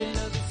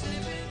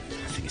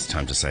It's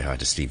time to say hi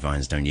to Steve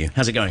Vines, don't you?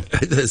 How's it going?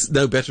 There's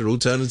no better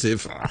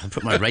alternative. I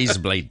put my razor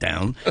blade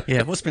down.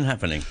 Yeah, what's been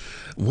happening?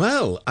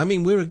 Well, I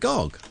mean, we're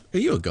agog. Are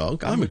you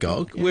agog? I'm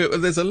agog. Yeah.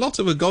 There's a lot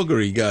of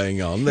agoggery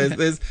going on.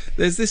 There's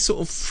this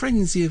sort of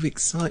frenzy of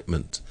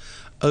excitement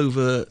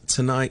over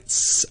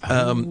tonight's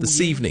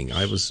this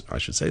evening's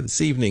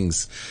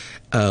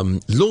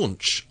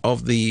launch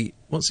of the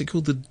what's it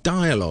called, the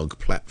Dialogue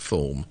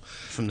platform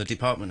from the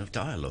Department of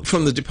Dialogue.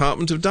 From the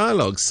Department of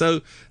Dialogue.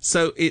 So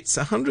it's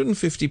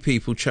 150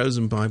 people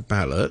chosen by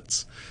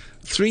ballot.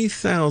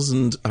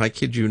 3,000, I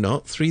kid you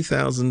not,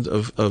 3,000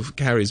 of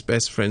Carrie's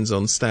best friends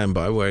on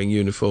standby wearing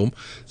uniform,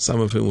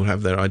 some of whom will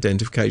have their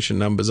identification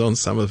numbers on,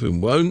 some of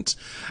whom won't.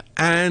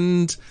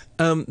 And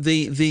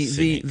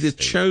the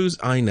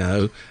chosen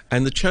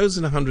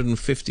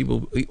 150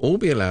 will all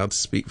be allowed to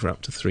speak for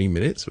up to 3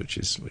 minutes, which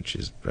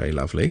is very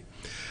lovely.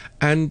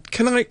 And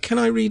can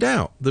I read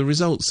out the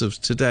results of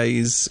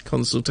today's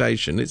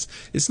consultation?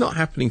 It's not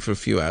happening for a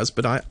few hours,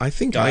 but I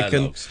think I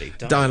can... Steve,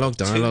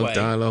 dialogue.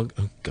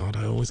 Oh, God,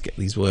 I always get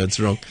these words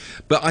wrong.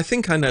 But I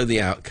think I know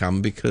the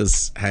outcome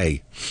because,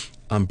 hey,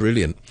 I'm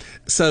brilliant.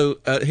 So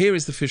here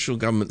is the official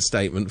government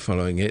statement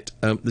following it.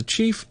 The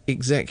Chief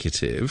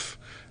Executive...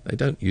 They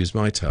don't use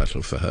my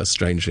title for her,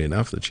 strangely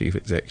enough, the Chief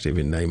Executive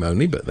in name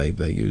only, but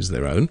they use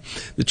their own.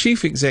 The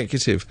Chief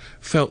Executive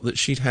felt that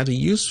she'd had a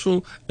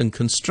useful and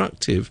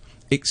constructive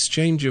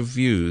exchange of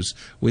views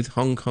with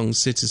Hong Kong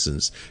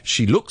citizens.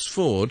 She looks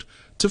forward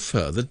to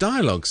further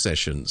dialogue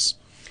sessions.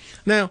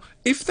 Now,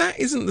 if that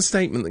isn't the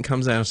statement that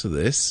comes out of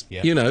this,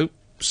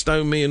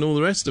 stone me and all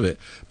the rest of it.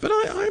 But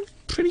I'm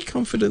pretty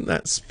confident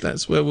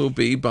that's where we'll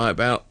be by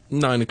about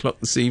 9 o'clock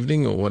this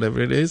evening or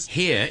whatever it is.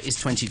 Here is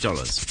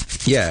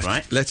 $20. Yeah,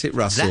 right. Let it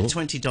rustle. That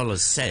 $20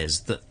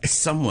 says that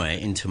somewhere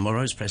in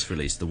tomorrow's press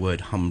release the word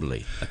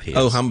humbly appears.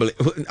 Oh, humbly.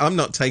 I'm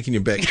not taking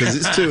your bet because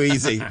it's too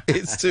easy.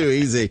 It's too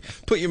easy.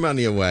 Put your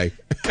money away.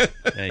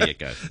 There you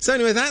go. So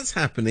anyway, that's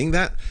happening.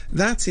 That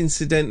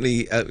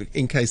incidentally,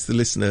 in case the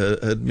listener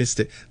had missed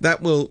it,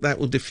 that will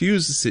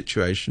diffuse the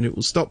situation. It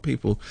will stop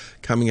people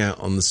coming out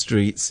on the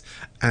streets,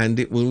 and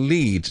it will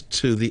lead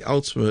to the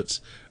ultimate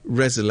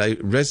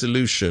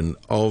resolution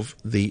of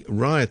the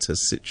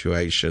riotous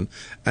situation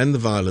and the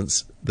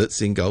violence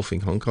that's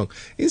engulfing Hong Kong.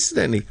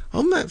 Incidentally,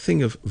 on that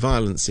thing of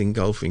violence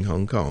engulfing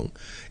Hong Kong,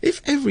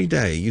 if every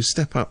day you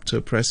step up to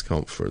a press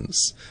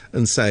conference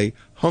and say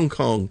Hong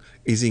Kong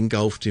is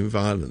engulfed in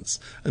violence,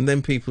 and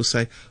then people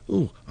say,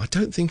 oh, I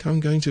don't think I'm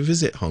going to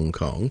visit Hong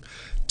Kong,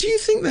 do you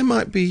think there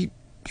might be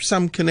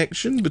some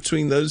connection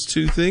between those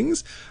two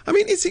things? I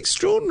mean, it's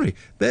extraordinary.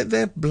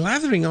 They're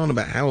blathering on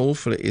about how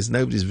awful it is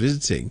nobody's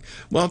visiting,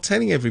 while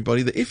telling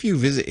everybody that if you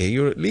visit here,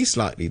 you're at least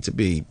likely to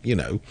be,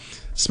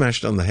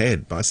 smashed on the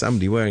head by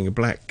somebody wearing a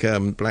black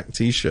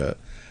T-shirt.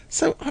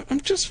 So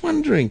I'm just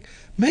wondering,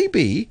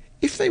 maybe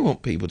if they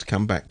want people to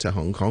come back to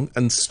Hong Kong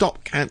and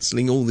stop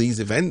cancelling all these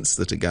events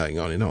that are going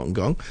on in Hong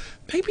Kong,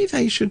 maybe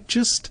they should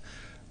just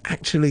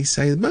actually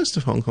say that most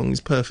of Hong Kong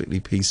is perfectly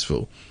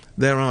peaceful.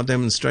 There are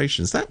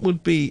demonstrations. That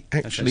would be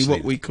actually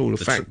what we call a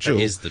factual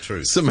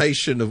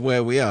summation of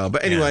where we are.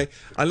 But anyway,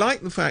 I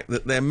like the fact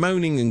that they're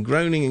moaning and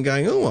groaning and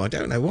going, oh, I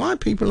don't know why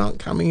people aren't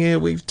coming here.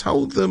 We've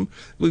told them.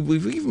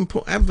 We've even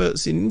put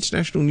adverts in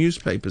international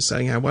newspapers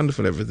saying how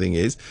wonderful everything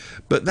is.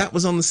 But that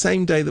was on the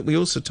same day that we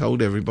also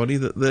told everybody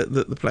that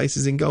the place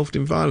is engulfed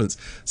in violence.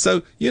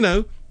 So,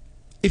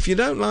 if you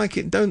don't like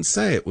it, don't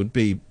say it, would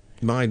be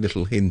my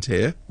little hint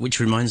here. Which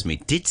reminds me,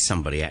 did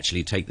somebody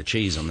actually take the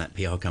cheese on that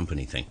PR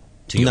company thing?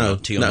 No,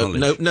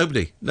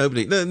 knowledge?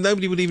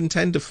 Nobody would even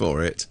tender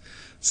for it.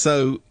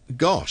 So,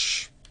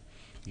 gosh,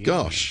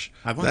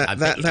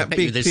 that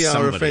big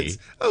PR offence.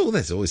 Oh,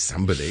 there's always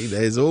somebody.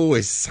 There's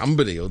always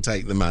somebody who'll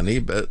take the money.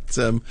 But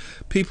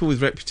people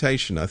with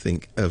reputation, I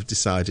think, have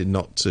decided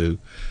not to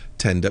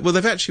tender. Well,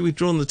 they've actually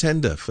withdrawn the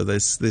tender for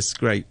this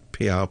great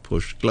PR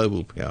push,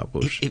 global PR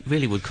push. It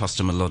really would cost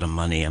them a lot of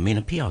money. I mean,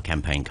 a PR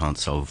campaign can't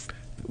solve...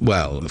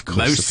 Well, of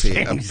course,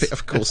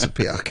 a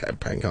PR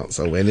campaign can't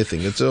solve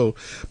anything at all.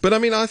 But, I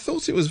mean, I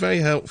thought it was very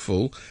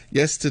helpful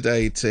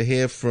yesterday to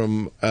hear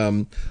from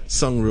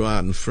Song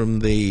Ruan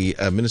from the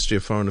Ministry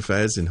of Foreign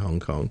Affairs in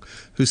Hong Kong,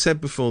 who said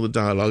before the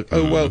dialogue,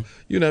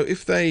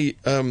 if they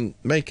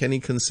make any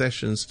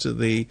concessions to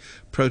the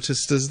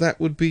protesters, that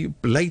would be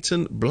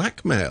blatant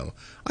blackmail.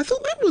 I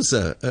thought that was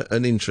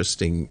an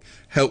interesting,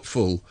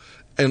 helpful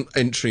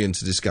entry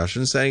into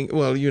discussion, saying,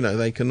 well,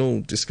 they can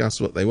all discuss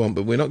what they want,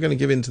 but we're not going to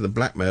give in to the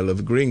blackmail of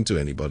agreeing to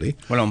anybody.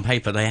 Well, on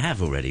paper they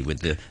have already,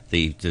 with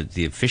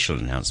the official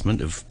announcement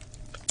of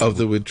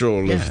the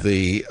withdrawal of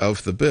the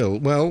bill.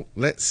 Well,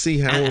 let's see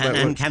how all that works.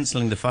 And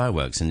cancelling the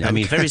fireworks. And I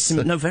mean, very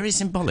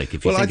symbolic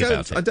if you think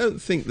about it. I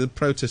don't think the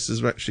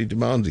protesters were actually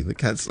demanding the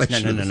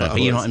cancellation of the fireworks.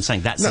 But you know what I'm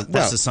saying? That's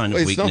a sign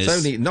of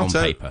weakness on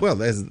paper. Well,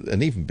 there's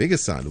an even bigger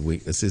sign of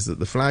weakness, is that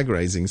the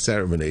flag-raising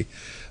ceremony...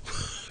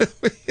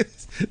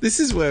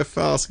 This is where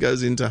farce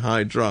goes into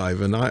high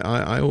drive, and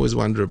I always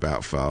wonder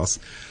about farce,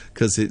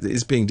 because it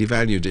is being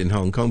devalued in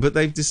Hong Kong. But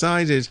they've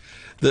decided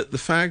that the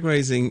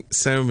flag-raising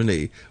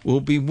ceremony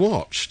will be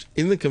watched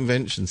in the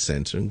convention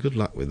centre, and good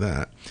luck with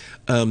that,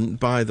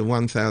 by the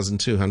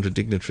 1,200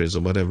 dignitaries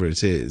or whatever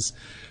it is.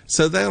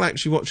 So they'll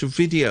actually watch a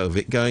video of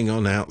it going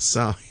on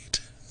outside.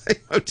 They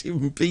won't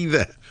even be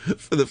there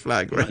for the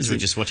flag raising. Might as well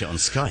just watch it on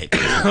Skype.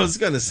 I was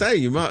going to say,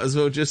 you might as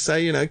well just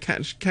say,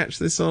 catch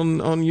this on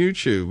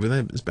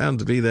YouTube. It's bound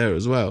to be there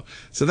as well.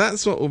 So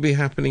that's what will be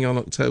happening on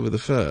October the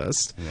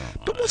 1st.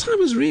 Right. But what I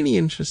was really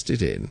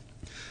interested in,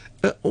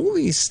 all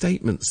these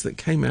statements that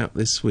came out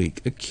this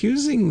week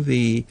accusing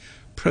the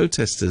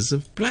protesters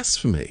of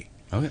blasphemy.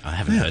 Oh, I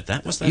haven't heard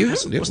that. What's that?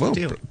 What's the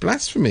deal?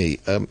 Blasphemy,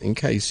 in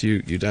case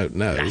you don't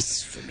know.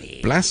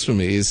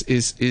 Blasphemy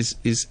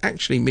is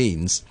actually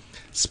means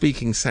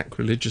speaking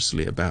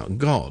sacrilegiously about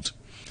God.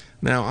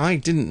 Now, I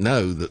didn't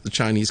know that the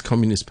Chinese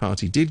Communist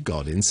Party did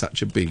God in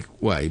such a big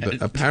way, but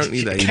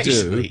apparently they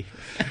do.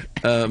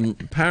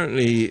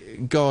 Apparently,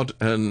 God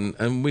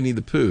and Winnie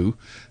the Pooh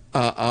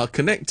are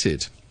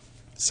connected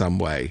some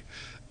way.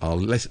 I'll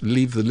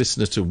leave the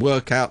listener to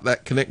work out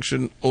that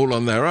connection all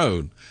on their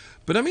own.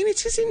 But, I mean,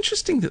 it is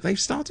interesting that they've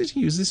started to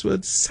use this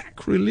word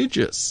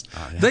sacrilegious.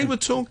 Oh, yeah. They were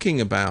talking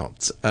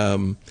about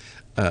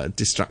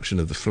destruction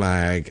of the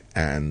flag,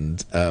 and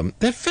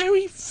they're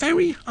very,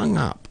 very hung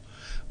up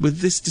with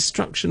this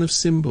destruction of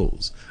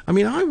symbols. I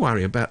mean, I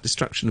worry about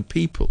destruction of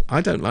people.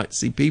 I don't like to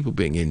see people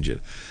being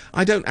injured.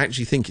 I don't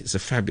actually think it's a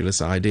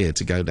fabulous idea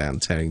to go down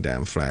tearing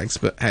down flags,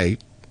 but hey,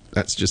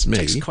 that's just me.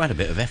 It takes quite a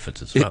bit of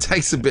effort as well. It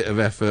takes a bit of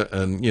effort,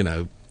 and,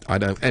 I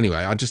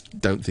just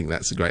don't think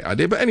that's a great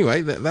idea. But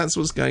anyway, that's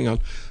what's going on.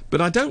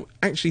 But I don't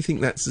actually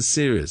think that's as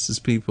serious as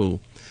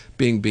people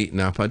being beaten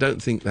up. I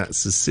don't think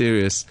that's as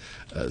serious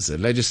as a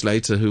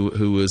legislator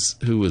who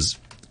was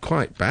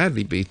quite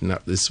badly beaten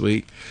up this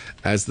week,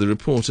 as the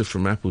reporter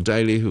from Apple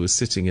Daily who was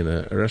sitting in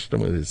a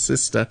restaurant with his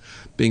sister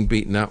being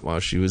beaten up while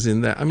she was in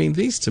there. I mean,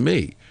 these, to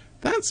me,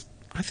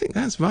 I think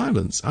that's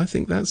violence. I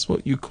think that's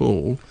what you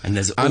call And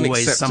there's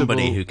always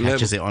somebody who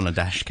catches it on a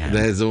dash cam.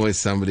 There's always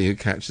somebody who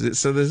catches it.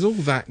 So there's all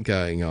that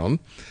going on.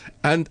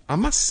 And I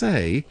must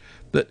say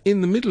that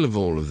in the middle of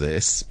all of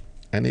this,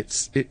 and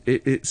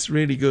it's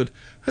really good,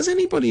 has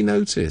anybody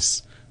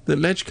noticed that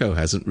LegCo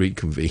hasn't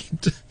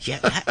reconvened? Yeah,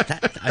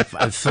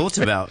 I've thought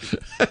about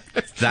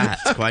that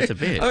quite a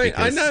bit. I mean,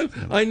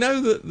 I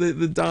know that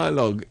the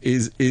dialogue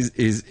is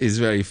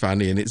very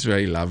funny, and it's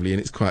very lovely, and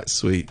it's quite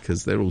sweet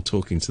because they're all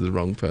talking to the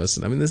wrong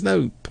person. I mean, there's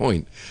no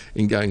point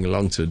in going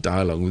along to a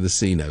dialogue with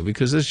Asino,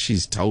 because as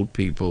she's told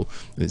people,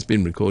 and it's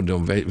been recorded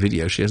on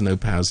video, she has no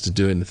powers to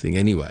do anything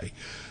anyway.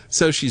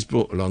 So she's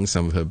brought along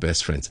some of her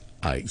best friends.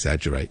 I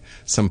exaggerate.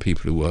 Some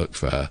people who work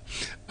for her,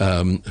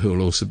 who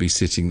will also be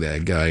sitting there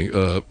going,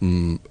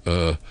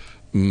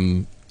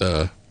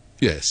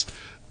 yes.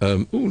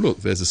 Oh, look,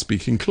 there's a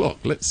speaking clock.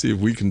 Let's see if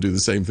we can do the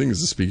same thing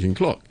as a speaking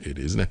clock. It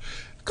is now.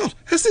 God,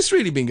 has this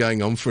really been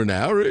going on for an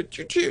hour?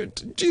 Do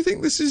you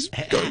think this has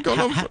gone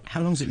on for...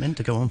 How long is it meant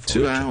to go on for?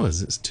 2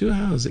 hours. It's 2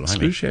 hours.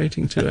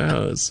 Excruciating 2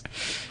 hours.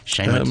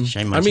 Shame.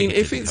 I mean,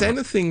 if it's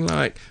anything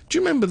like... Do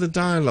you remember the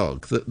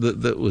dialogue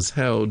that was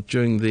held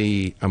during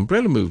the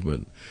Umbrella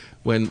Movement,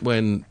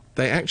 when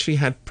they actually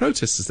had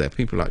protesters there,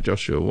 people like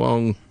Joshua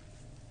Wong,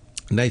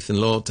 Nathan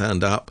Law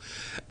turned up,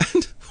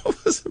 and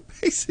what was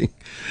amazing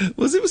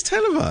was it was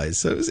televised.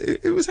 So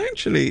it was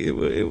actually,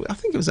 I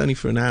think it was only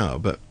for an hour,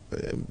 but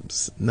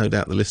no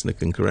doubt the listener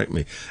can correct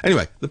me.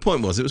 Anyway, the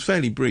point was it was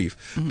fairly brief.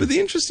 But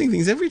the interesting thing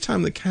is every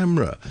time the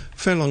camera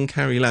fell on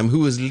Carrie Lam, who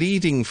was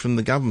leading from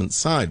the government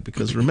side,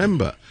 because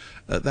remember,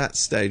 at that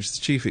stage, the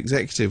chief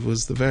executive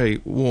was the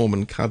very warm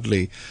and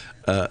cuddly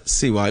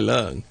C.Y.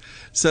 Leung.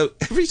 So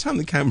every time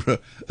the camera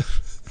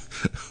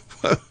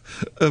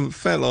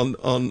fell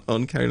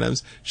on Carrie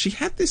Lam's, she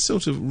had this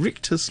sort of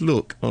rictus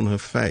look on her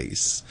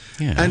face,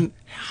 and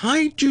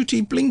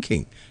high-duty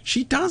blinking.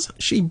 She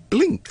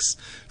blinks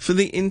for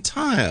the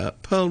entire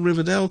Pearl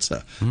River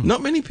Delta.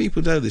 Not many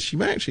people know this. She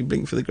may actually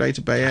blink for the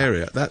Greater Bay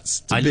Area.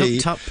 I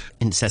looked up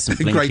incessant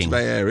blinking. Greater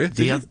Bay Area.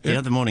 The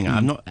other morning.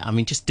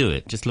 Just do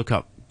it. Just look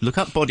up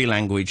body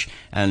language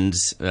and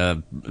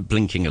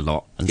blinking a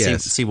lot and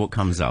see what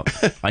comes up.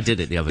 I did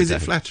it the other day. Is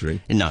it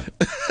flattering? No.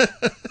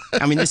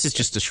 I mean, this is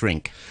just a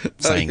shrink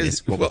saying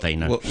this. What would they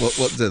know?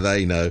 What do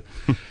they know?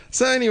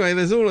 So anyway,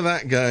 there's all of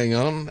that going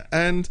on.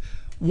 And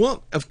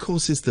what, of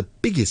course, is the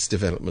biggest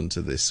development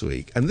of this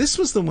week, and this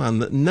was the one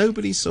that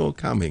nobody saw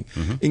coming,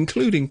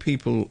 including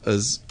people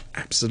as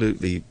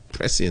absolutely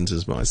prescient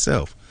as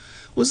myself,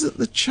 was that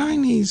the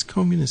Chinese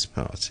Communist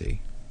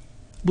Party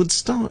would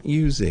start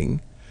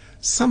using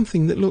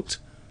something that looked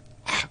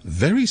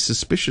very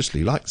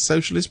suspiciously like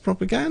socialist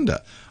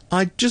propaganda.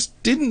 I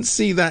just didn't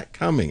see that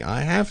coming,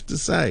 I have to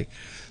say.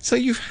 So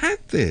you've had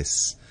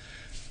this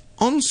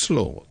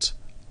onslaught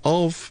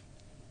of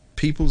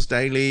People's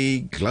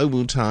Daily,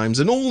 Global Times,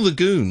 and all the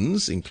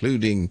goons,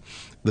 including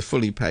the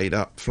fully paid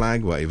up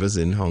flag wavers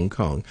in Hong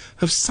Kong,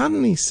 have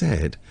suddenly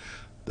said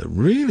the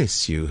real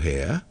issue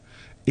here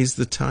is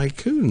the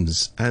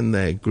tycoons and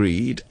their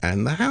greed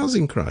and the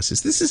housing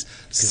crisis. This is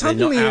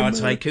suddenly they're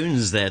not our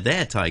tycoons; they're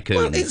their tycoons.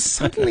 Well, it's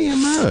suddenly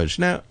emerged.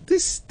 Now,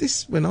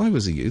 this when I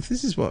was a youth,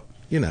 this is what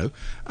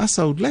us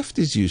old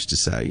lefties used to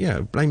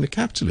say. Blame the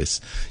capitalists.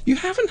 You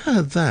haven't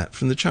heard that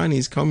from the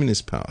Chinese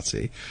Communist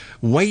Party,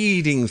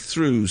 wading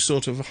through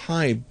sort of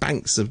high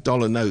banks of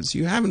dollar notes.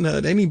 You haven't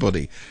heard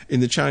anybody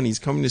in the Chinese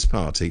Communist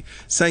Party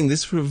saying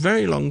this for a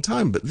very long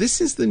time. But this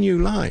is the new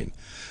line.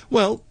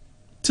 Well,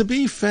 to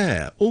be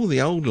fair, all the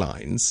old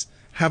lines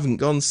haven't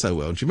gone so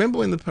well. Do you remember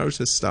when the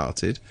protest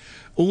started?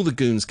 All the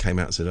goons came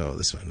out and said, "Oh,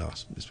 this won't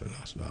last. This won't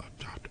last."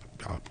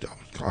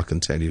 I can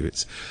tell you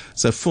it's...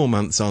 So 4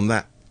 months on,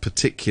 that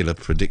particular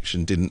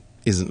prediction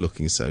isn't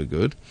looking so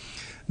good.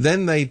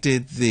 Then they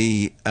did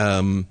these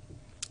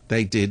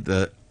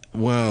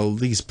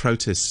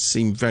protests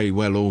seem very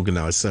well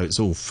organised, so it's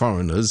all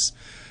foreigners.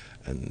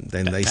 And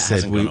then they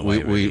said, well,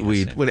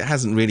 it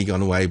hasn't really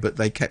gone away, but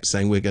they kept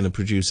saying we're going to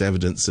produce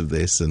evidence of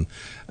this, and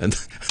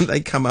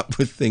they come up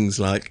with things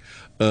like,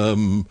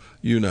 Martin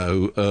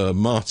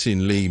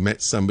Lee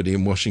met somebody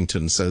in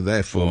Washington, so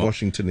therefore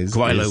Washington is...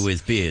 Guilo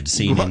with beard,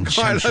 seen in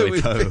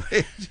Chancery Po.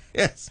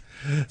 Yes.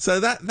 So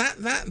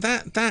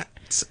that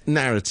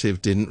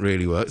narrative didn't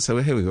really work. So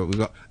here we go. We've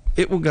got,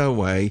 it will go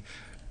away.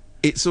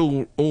 It's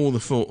all the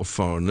fault of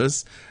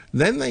foreigners.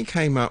 Then they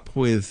came up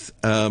with...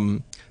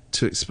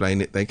 to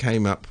explain it, they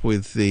came up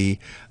with the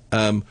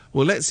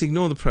let's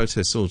ignore the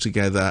protests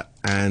altogether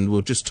and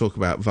we'll just talk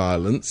about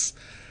violence,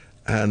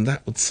 and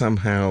that would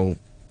somehow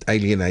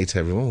alienate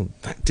everyone.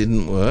 That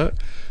didn't work.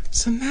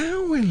 So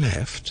now we're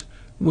left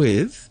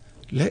with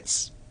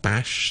let's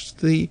bash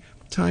the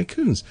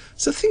tycoons.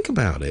 So think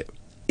about it.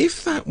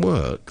 If that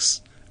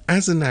works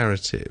as a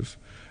narrative,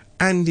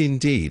 and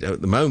indeed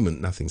at the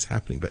moment nothing's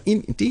happening, but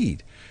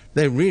indeed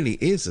there really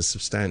is a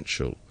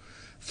substantial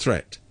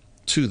threat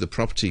to the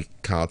property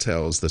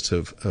cartels that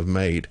have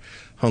made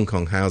Hong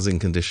Kong housing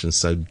conditions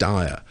so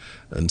dire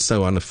and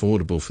so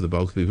unaffordable for the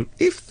bulk of people.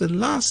 If the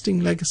lasting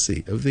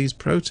legacy of these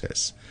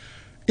protests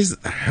is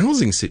that the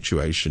housing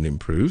situation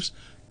improves,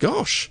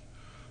 gosh,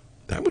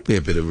 that would be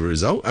a bit of a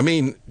result. I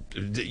mean,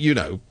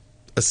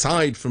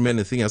 aside from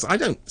anything else, I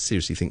don't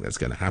seriously think that's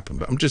going to happen,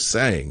 but I'm just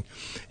saying,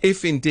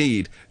 if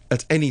indeed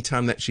at any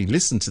time they actually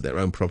listen to their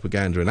own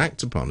propaganda and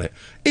act upon it,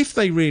 if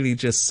they really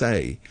just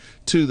say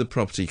to the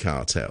property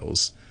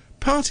cartels,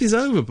 party's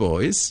over,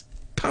 boys.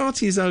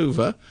 Party's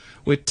over.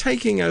 We're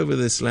taking over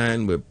this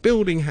land. We're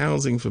building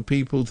housing for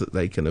people that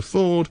they can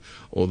afford,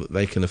 or that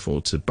they can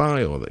afford to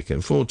buy, or they can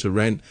afford to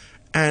rent.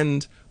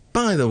 And,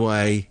 by the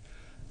way,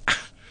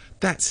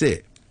 that's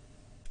it.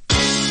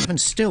 I'm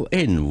still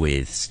in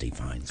with Steve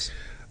Vines.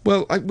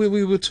 Well,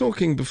 we were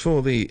talking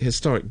before the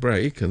historic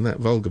break and that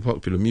vulgar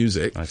popular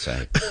music. I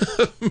say.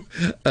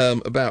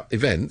 About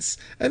events.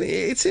 And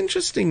it's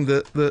interesting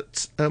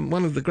that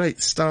one of the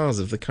great stars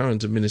of the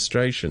current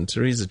administration,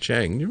 Theresa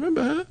Cheng, you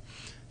remember her?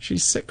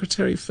 She's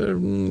secretary for,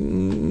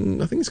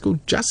 I think it's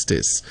called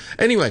Justice.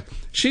 Anyway,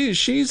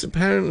 she's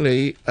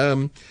apparently,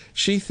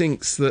 she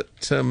thinks that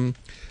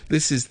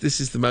this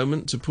is the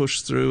moment to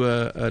push through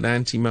an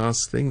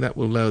anti-mask thing that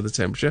will lower the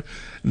temperature.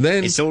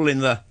 Then it's all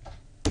in the...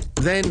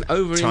 Then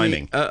over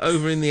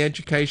in the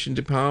education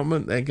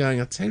department, they're going,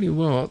 I tell you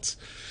what,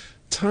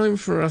 time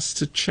for us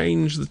to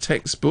change the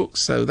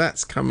textbooks, so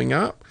that's coming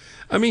up.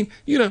 I mean,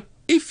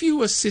 if you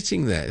were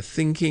sitting there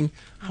thinking,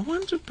 I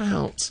wonder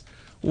about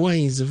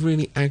ways of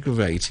really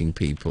aggravating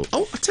people.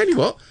 Oh, I tell you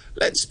what,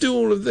 let's do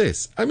all of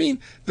this. I mean,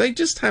 they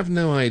just have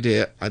no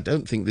idea. I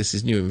don't think this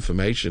is new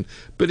information,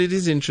 but it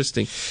is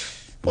interesting.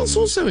 What's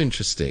also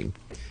interesting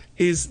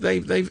is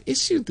they've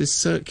issued this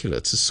circular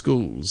to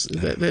schools.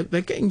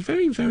 They're getting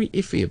very, very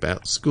iffy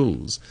about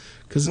schools.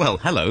 Well,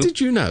 hello. Did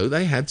you know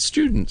they had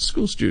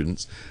school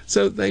students?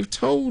 So they've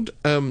told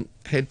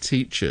head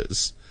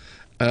teachers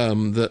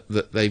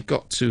that they've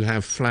got to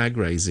have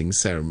flag-raising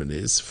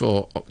ceremonies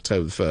for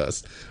October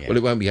 1st. Yeah. Well,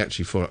 it won't be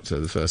actually for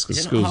October 1st.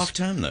 Is it not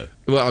half-term, though?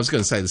 Well, I was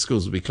going to say the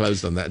schools will be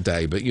closed on that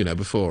day, but,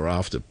 before or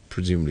after,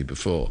 presumably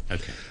before.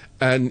 Okay.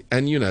 And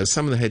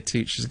some of the head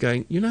teachers are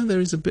going, there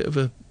is a bit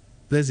of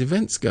there's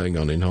events going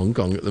on in Hong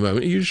Kong at the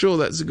moment. Are you sure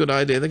that's a good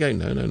idea? They're going,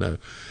 no.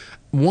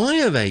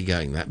 Why are they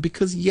going that?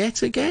 Because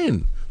yet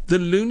again, the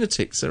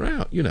lunatics are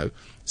out.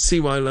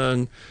 C.Y.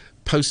 Leung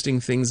posting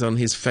things on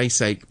his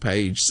Faceache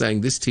page saying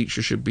this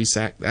teacher should be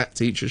sacked, that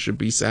teacher should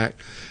be sacked.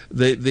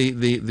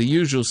 The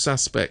usual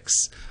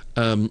suspects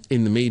in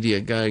the media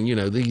going,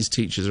 these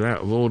teachers are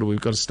out of order,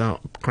 we've got to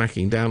start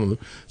cracking down on them.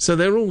 So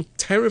they're all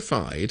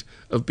terrified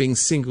of being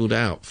singled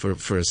out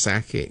for a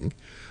sacking.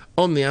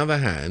 On the other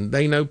hand,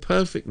 they know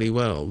perfectly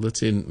well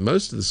that in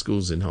most of the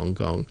schools in Hong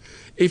Kong,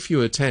 if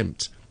you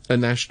attempt a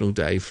National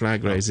Day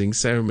flag-raising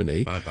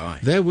ceremony,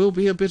 there will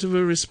be a bit of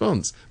a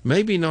response.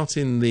 Maybe not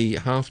in the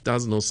half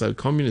dozen or so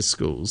communist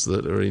schools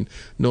that are in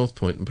North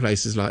Point and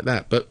places like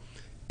that, but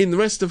in the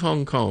rest of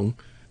Hong Kong,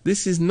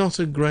 this is not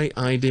a great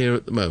idea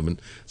at the moment.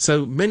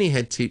 So many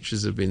head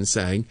teachers have been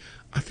saying,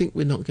 I think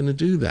we're not going to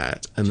do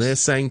that. And they're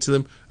saying to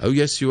them, oh,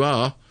 yes, you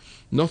are.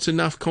 not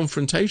enough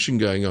confrontation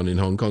going on in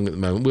Hong Kong at the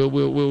moment.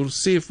 We'll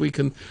see if we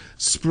can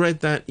spread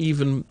that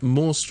even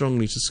more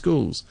strongly to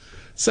schools.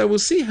 So we'll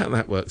see how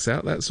that works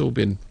out. That's all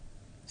been...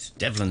 It's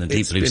devil in the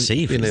deep blue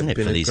sea, isn't it,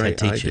 for these head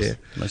teachers? Idea.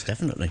 Most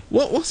definitely.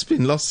 What's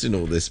been lost in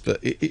all this,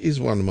 but it is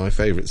one of my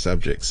favourite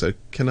subjects, so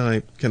can I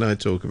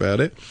talk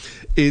about it,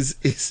 is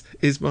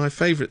my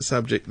favourite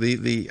subject,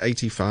 the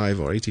 $85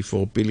 or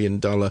 $84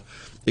 billion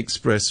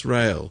Express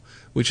Rail,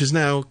 which has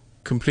now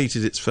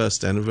completed its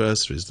first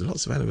anniversaries. There are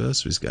lots of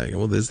anniversaries going on.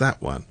 Well, there's that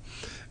one.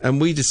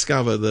 And we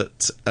discover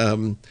that,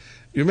 you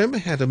remember,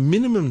 had a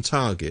minimum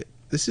target.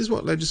 This is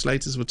what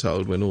legislators were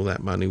told when all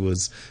that money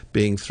was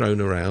being thrown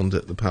around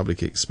at the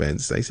public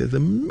expense. They said the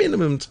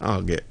minimum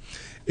target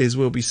is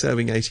we'll be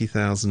serving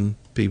 80,000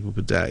 people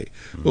per day.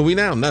 Well, we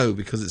now know,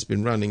 because it's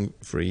been running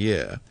for a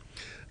year,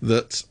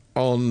 that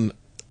on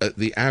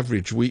the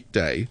average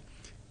weekday,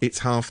 it's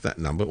half that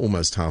number,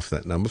 almost half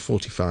that number,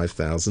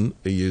 45,000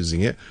 are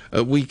using it.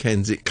 At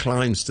weekends, it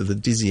climbs to the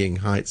dizzying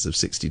heights of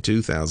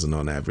 62,000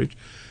 on average.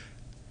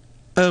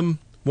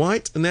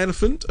 White, an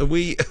elephant?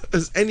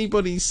 Is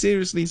anybody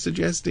seriously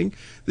suggesting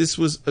this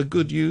was a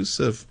good use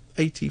of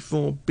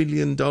 $84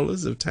 billion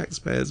of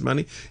taxpayers'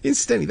 money?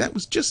 Incidentally, that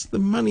was just the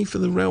money for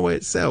the railway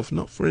itself,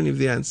 not for any of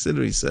the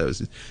ancillary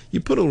services. You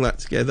put all that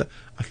together,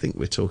 I think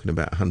we're talking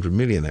about 100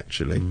 million,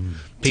 actually.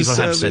 People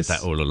have said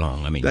that all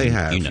along. I mean, they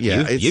have.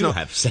 You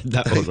have said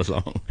that all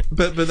along.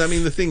 But I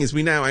mean, the thing is,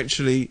 we now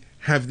actually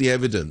have the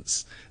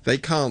evidence. They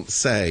can't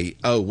say,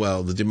 oh,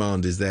 well, the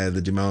demand is there, the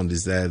demand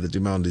is there, the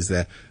demand is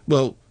there.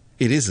 Well,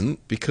 it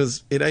isn't,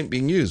 because it ain't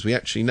being used. We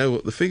actually know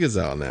what the figures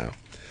are now.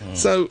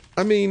 So,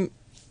 I mean,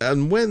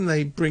 and when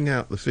they bring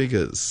out the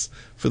figures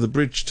for the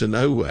Bridge to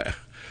Nowhere,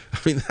 I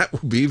mean, that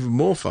will be even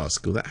more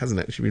farcical. That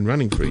hasn't actually been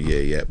running for a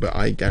year yet, but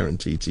I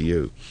guarantee to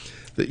you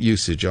that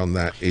usage on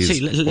that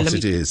is what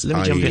it is. Let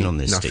me jump in on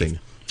this, nothing.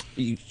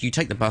 Steve. You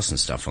take the bus and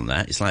stuff on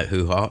that. It's like,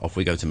 hoo-ha, off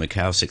we go to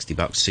Macau,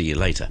 $60, see you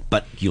later.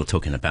 But you're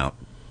talking about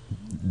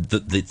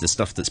the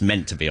stuff that's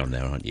meant to be on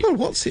there, aren't you? Well,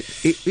 what's it?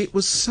 It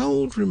was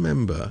sold,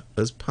 remember,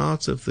 as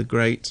part of the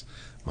great,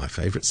 my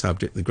favourite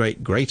subject, the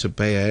great Greater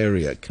Bay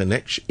Area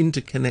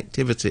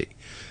interconnectivity.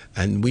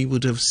 And we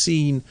would have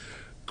seen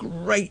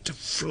great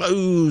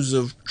flows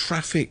of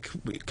traffic,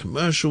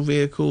 commercial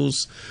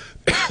vehicles,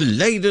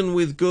 laden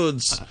with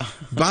goods,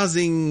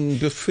 buzzing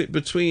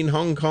between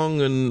Hong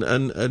Kong and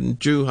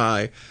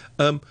Zhuhai.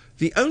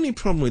 The only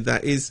problem with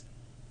that is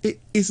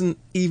it isn't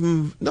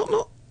even...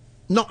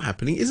 Not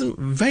happening, isn't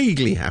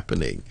vaguely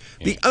happening.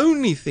 Yeah. The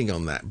only thing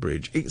on that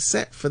bridge,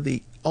 except for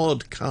the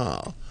odd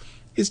car,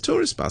 is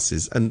tourist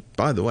buses. And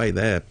by the way,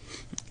 they're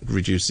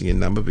reducing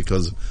in number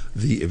because of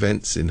the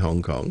events in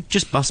Hong Kong.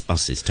 Just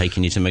buses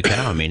taking you to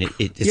Macau. I mean,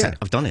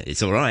 I've done it.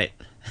 It's all right.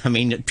 I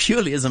mean,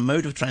 purely as a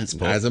mode of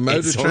transport. As a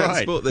mode of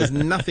transport, there's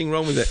nothing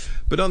wrong with it.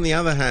 But on the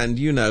other hand,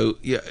 you know,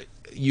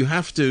 you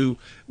have to,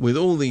 with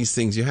all these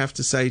things, you have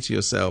to say to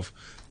yourself,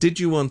 did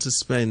you want to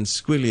spend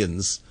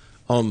squillions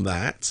on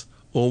that?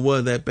 Or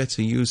were there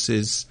better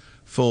uses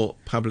for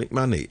public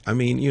money? I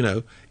mean, you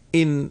know,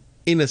 in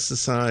a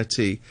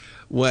society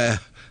where,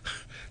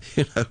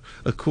 you know,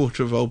 a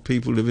quarter of old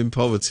people live in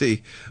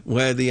poverty,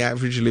 where the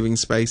average living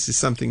space is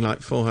something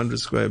like 400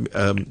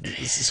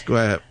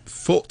 square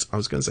foot. I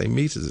was going to say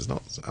metres. It's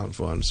not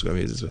 400 square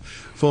metres.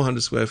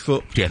 400 square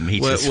foot. Yeah,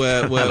 metres.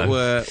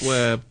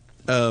 Where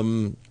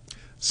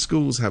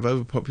schools have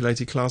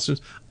overpopulated classrooms.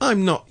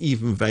 I'm not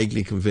even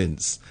vaguely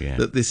convinced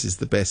that this is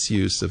the best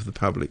use of the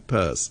public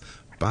purse.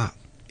 But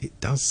it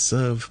does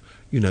serve,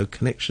 you know,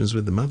 connections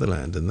with the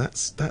motherland, and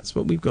that's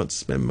what we've got to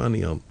spend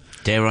money on.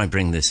 Dare I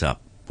bring this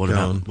up? What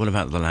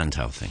about the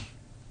Lantau thing?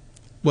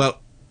 Well,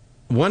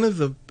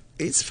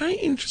 it's very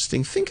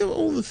interesting. Think of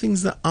all the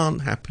things that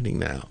aren't happening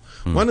now.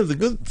 One of the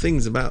good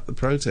things about the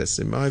protests,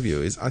 in my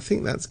view, is I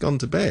think that's gone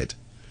to bed.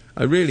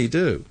 I really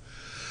do.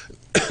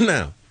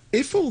 Now,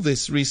 if all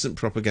this recent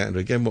propaganda,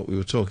 again, what we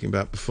were talking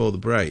about before the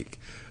break,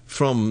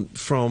 from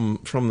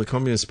the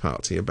Communist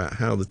Party about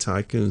how the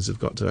tycoons have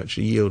got to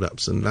actually yield up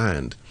some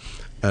land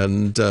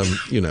and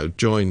you know,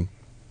 join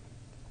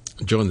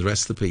the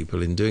rest of the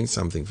people in doing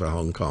something for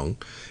Hong Kong.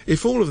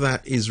 If all of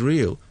that is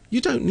real,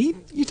 you don't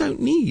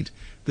need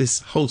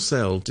this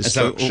wholesale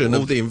destruction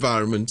of the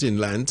environment in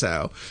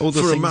Lantau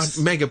for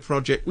a mega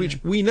project which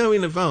we know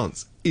in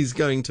advance is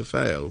going to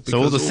fail.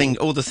 So all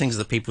the things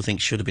that people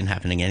think should have been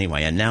happening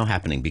anyway are now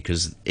happening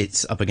because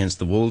it's up against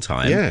the wall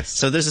time. Yes.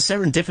 So there's a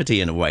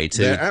serendipity in a way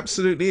too. There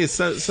absolutely is.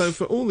 So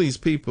for all these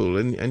people,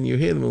 and you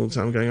hear them all the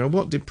time going, oh,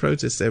 what did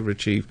protests ever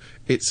achieve?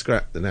 It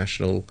scrapped the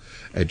national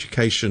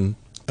education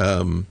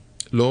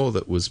law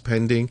that was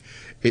pending.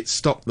 It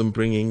stopped them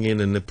bringing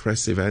in an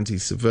oppressive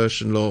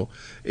anti-subversion law.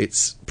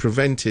 It's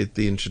prevented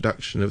the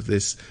introduction of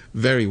this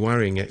very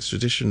worrying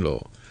extradition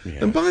law.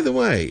 Yeah. And by the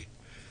way,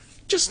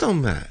 just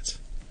on that,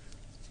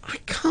 I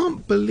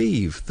can't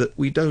believe that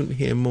we don't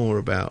hear more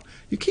about...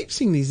 You keep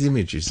seeing these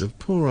images of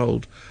poor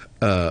old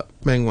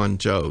Meng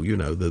Wanzhou, you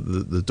know,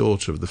 the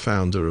daughter of the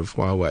founder of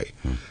Huawei,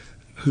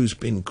 who's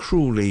been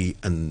cruelly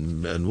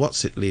and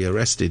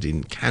arrested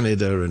in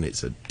Canada, and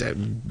it's a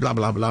blah,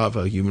 blah, blah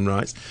for human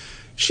rights.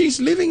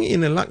 She's living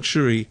in a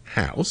luxury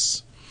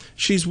house.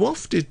 She's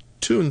wafted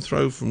to and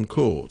fro from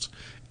court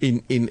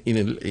in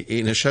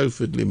a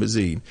chauffeured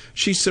limousine.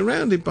 She's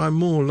surrounded by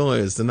more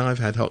lawyers than I've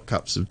had hot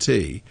cups of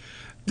tea.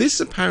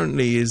 This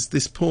apparently is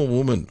this poor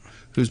woman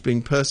who's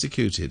being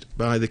persecuted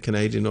by the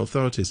Canadian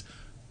authorities.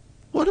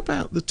 What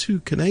about the 2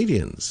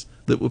 Canadians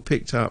that were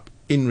picked up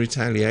in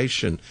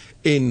retaliation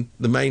in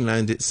the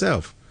mainland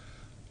itself?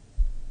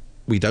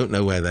 We don't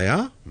know where they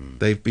are.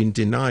 They've been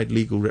denied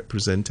legal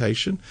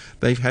representation.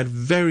 They've had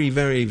very,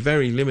 very,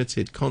 very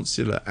limited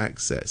consular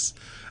access.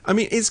 I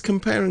mean, it's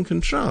compare and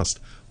contrast.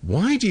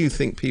 Why do you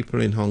think people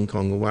in Hong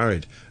Kong are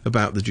worried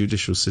about the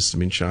judicial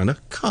system in China?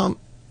 Can't,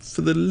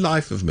 for the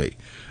life of me,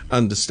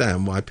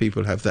 understand why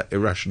people have that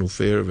irrational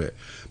fear of it.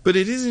 But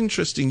it is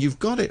interesting. You've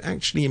got it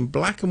actually in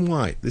black and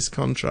white, this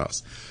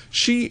contrast.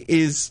 She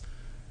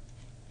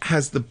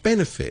has the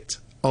benefit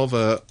of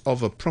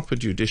a proper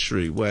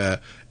judiciary where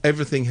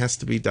everything has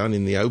to be done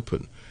in the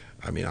open.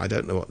 I mean, I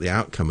don't know what the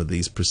outcome of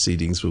these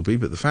proceedings will be,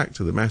 but the fact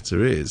of the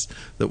matter is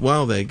that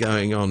while they're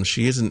going on,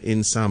 she isn't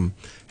in some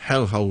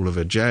hellhole of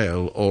a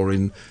jail or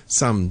in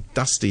some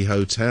dusty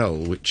hotel,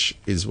 which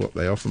is what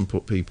they often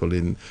put people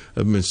in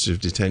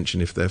administrative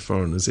detention if they're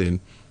foreigners in.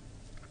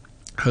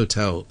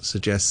 Hotel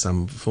suggests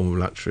some form of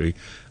luxury.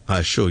 I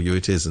assure you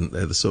it isn't.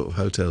 They're the sort of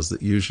hotels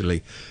that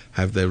usually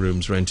have their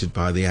rooms rented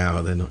by the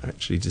hour. They're not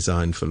actually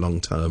designed for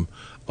long-term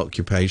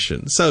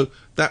occupation. So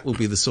that will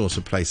be the sort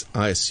of place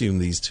I assume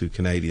these 2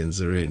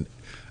 Canadians are in.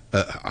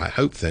 I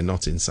hope they're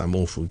not in some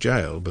awful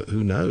jail, but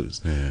who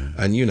knows? Yeah.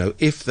 And, you know,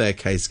 if their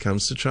case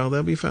comes to trial,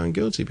 they'll be found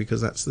guilty because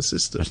that's the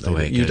system. That's the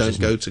way it you goes,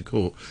 don't go to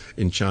court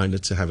in China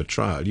to have a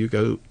trial. You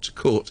go to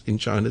court in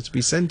China to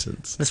be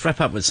sentenced. Let's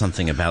wrap up with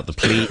something about the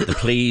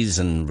pleas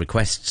and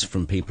requests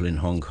from people in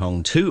Hong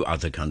Kong to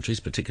other countries,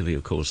 particularly,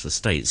 of course, the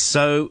States.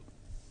 So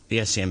the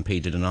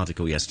SCMP did an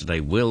article yesterday,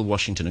 Will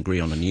Washington agree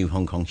on a new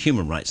Hong Kong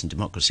Human Rights and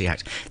Democracy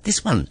Act?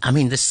 This one, I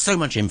mean, there's so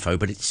much info,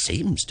 but it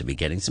seems to be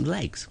getting some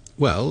legs.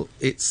 Well,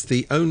 it's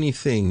the only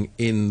thing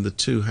in the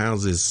 2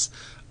 houses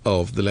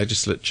of the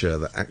legislature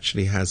that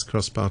actually has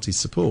cross-party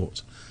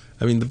support.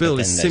 I mean, the bill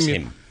is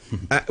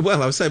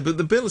well, I would say, but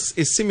the bill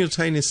is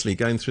simultaneously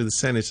going through the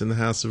Senate and the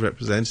House of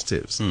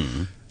Representatives.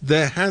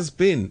 There has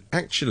been,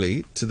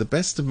 actually, to the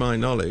best of my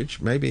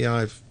knowledge, maybe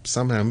I've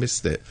somehow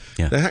missed it,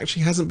 there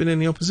actually hasn't been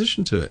any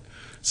opposition to it.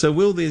 So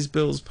will these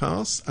bills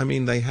pass? I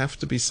mean, they have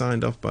to be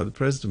signed off by the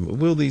President. But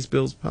will these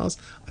bills pass?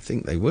 I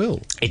think they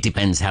will. It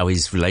depends how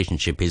his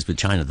relationship is with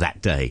China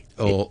that day.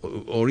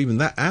 Or even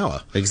that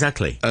hour.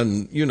 Exactly.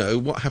 And, you know,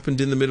 what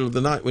happened in the middle of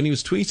the night when he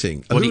was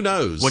tweeting. Who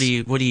knows? What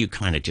do you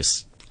kind of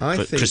just...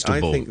 I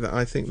think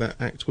that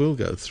act will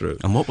go through.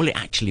 And what will it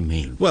actually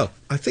mean? Well,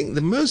 I think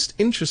the most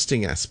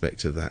interesting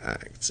aspect of that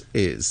act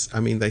is, I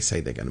mean, they say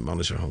they're going to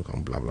monitor Hong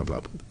Kong, blah, blah, blah.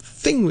 But the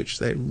thing which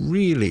they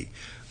really,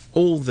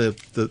 all the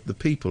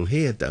people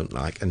here don't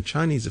like, and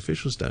Chinese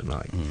officials don't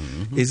like,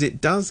 is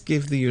it does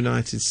give the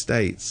United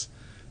States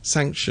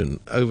sanction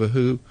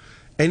over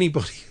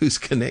anybody who's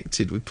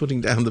connected with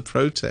putting down the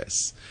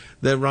protests,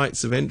 their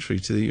rights of entry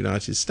to the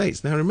United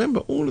States. Now,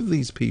 remember, all of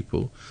these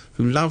people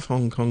who love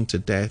Hong Kong to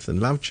death and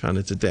love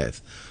China to death,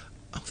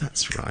 oh,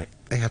 that's right,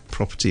 they have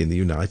property in the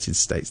United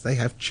States. They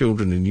have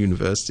children in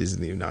universities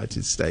in the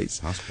United States.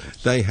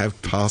 Passports. They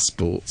have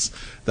passports.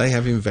 They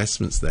have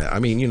investments there. I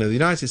mean, you know, the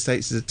United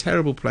States is a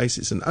terrible place.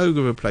 It's an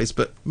ogre of a place,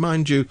 but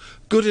mind you,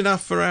 good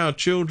enough for our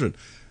children.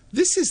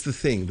 This is the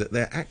thing that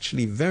they're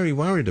actually very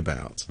worried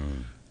about.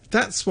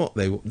 That's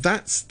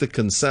the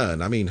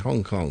concern. I mean,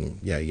 Hong Kong,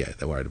 yeah,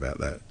 they're worried about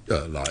that.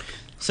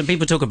 Some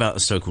people talk about the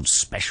so-called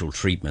special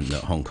treatment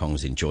that Hong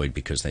Kong's enjoyed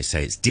because they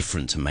say it's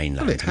different to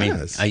mainland. Well, it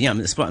has.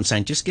 That's what I'm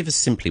saying. Just give us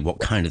simply what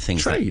kind of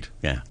things. Trade.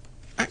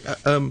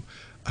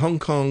 Hong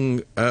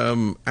Kong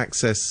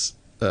access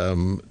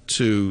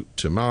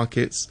to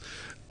markets,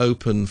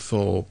 open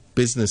for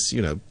business,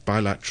 you know,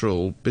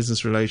 bilateral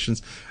business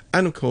relations,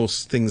 and of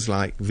course things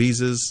like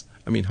visas.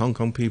 I mean, Hong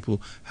Kong people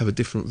have a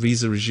different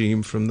visa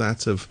regime from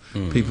that of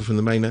people from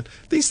the mainland.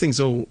 These things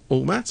all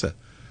matter.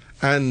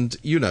 And,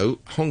 you know,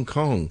 Hong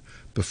Kong,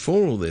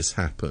 before all this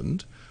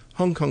happened,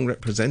 Hong Kong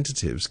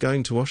representatives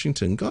going to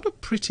Washington got a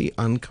pretty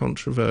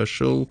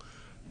uncontroversial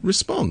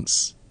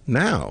response.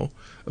 Now,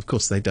 of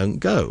course, they don't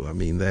go. I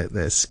mean,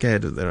 they're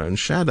scared of their own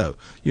shadow.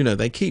 You know,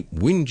 they keep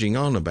whinging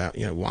on about,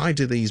 you know, why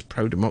do these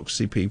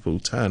pro-democracy people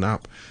turn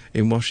up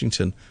in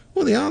Washington?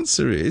 Well, the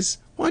answer is,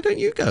 why don't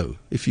you go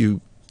if you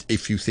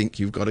think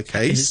you've got a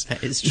case?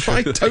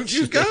 Why don't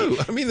you go?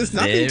 I mean, there's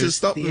nothing to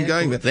stop them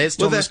going there. There's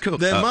Thomas Cook.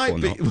 There might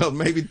be. Well,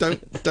 maybe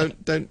don't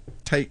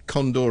take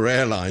Condor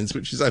Airlines,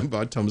 which is owned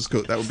by Thomas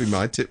Cook. That would be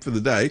my tip for the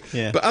day.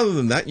 Yeah. But other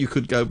than that, you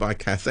could go by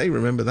Cathay.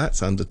 Remember,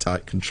 that's under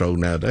tight control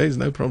nowadays.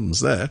 No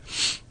problems there.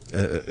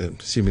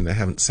 assuming they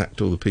haven't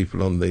sacked all the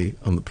people on the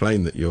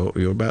plane that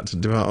you're about to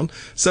depart on.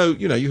 So,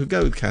 you know, you could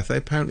go with Cathay.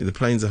 Apparently the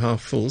planes are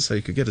half full, so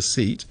you could get a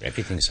seat.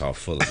 Everything's half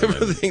full.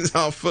 Everything's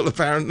half full,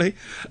 apparently.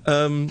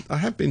 I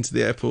have been to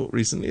the airport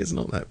recently. It's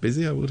not that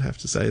busy, I would have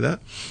to say that.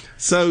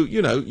 So,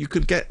 you know, you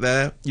could get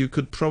there. You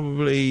could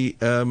probably,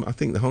 I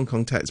think the Hong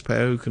Kong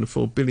taxpayer who can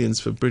afford billions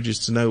for bridges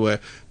to nowhere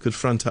could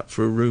front up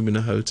for a room in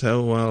a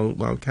hotel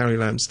while Carrie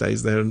Lam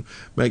stays there and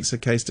makes her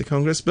case to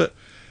Congress. But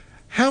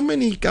how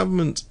many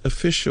government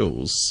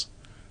officials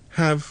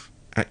have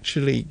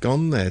actually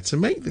gone there to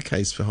make the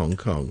case for Hong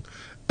Kong?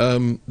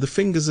 The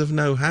fingers of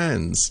no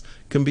hands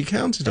can be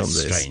counted on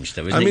this. That's strange,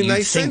 though, isn't I mean, it?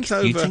 they sent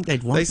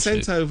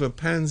over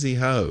Pansy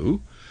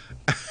Ho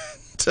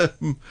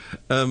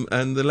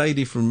and the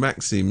lady from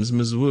Maxim's,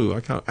 Ms. Wu.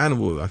 Anna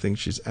Wu, I think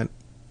she's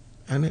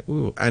Annette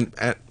Wu, and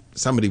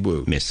somebody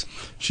Wu. Miss.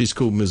 She's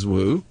called Ms.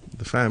 Wu.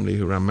 The family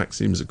who run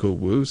Maxim's are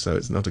called Wu, so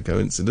it's not a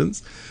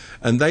coincidence.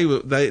 And they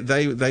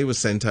were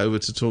sent over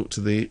to talk to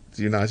the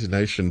United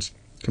Nations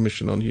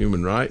Commission on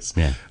Human Rights,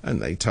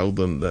 and they told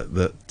them that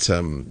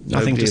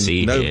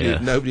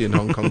nobody in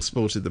Hong Kong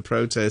supported the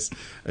protest,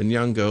 and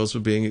young girls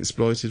were being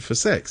exploited for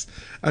sex.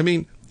 I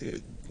mean,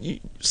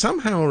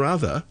 somehow or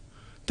other,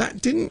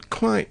 that didn't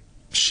quite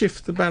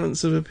shift the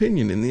balance of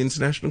opinion in the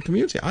international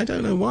community. I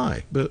don't know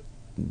why, but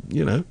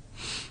you know,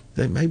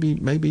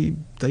 maybe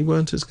they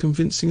weren't as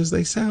convincing as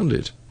they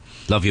sounded.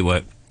 Love your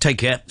work. Take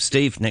care,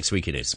 Steve. Next week it is.